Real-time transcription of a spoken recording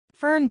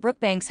Fern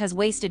Brookbanks has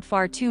wasted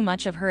far too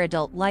much of her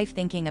adult life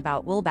thinking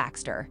about Will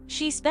Baxter.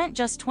 She spent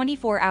just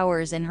 24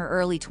 hours in her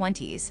early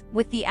 20s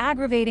with the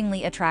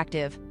aggravatingly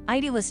attractive,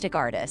 idealistic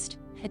artist.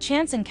 A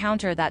chance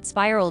encounter that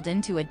spiraled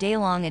into a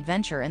day-long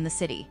adventure in the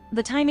city.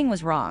 The timing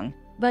was wrong,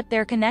 but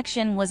their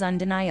connection was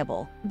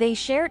undeniable. They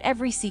shared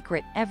every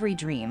secret, every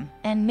dream,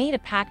 and made a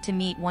pact to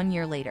meet 1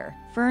 year later.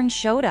 Fern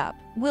showed up.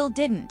 Will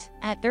didn't.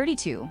 At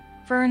 32,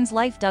 Fern's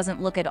life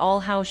doesn't look at all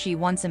how she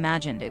once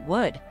imagined it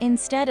would.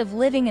 Instead of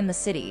living in the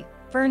city,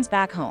 Fern's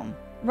back home,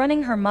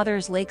 running her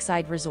mother's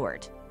lakeside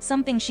resort,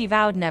 something she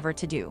vowed never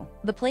to do.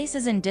 The place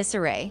is in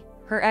disarray.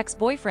 Her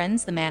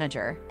ex-boyfriend's the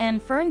manager,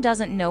 and Fern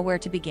doesn't know where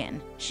to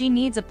begin. She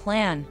needs a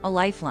plan, a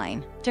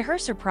lifeline. To her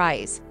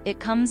surprise, it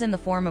comes in the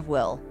form of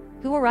Will,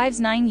 who arrives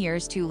 9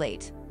 years too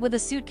late, with a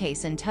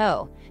suitcase in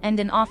tow and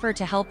an offer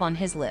to help on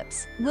his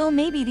lips. Will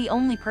may be the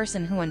only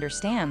person who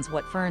understands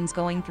what Fern's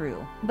going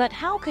through. But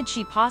how could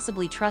she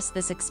possibly trust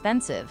this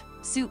expensive,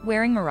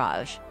 suit-wearing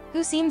mirage,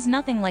 who seems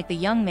nothing like the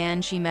young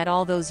man she met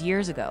all those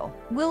years ago?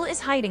 Will is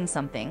hiding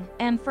something,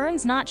 and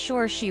Fern's not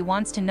sure she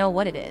wants to know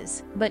what it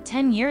is. But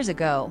 10 years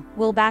ago,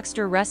 Will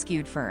Baxter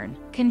rescued Fern.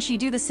 Can she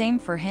do the same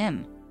for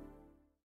him?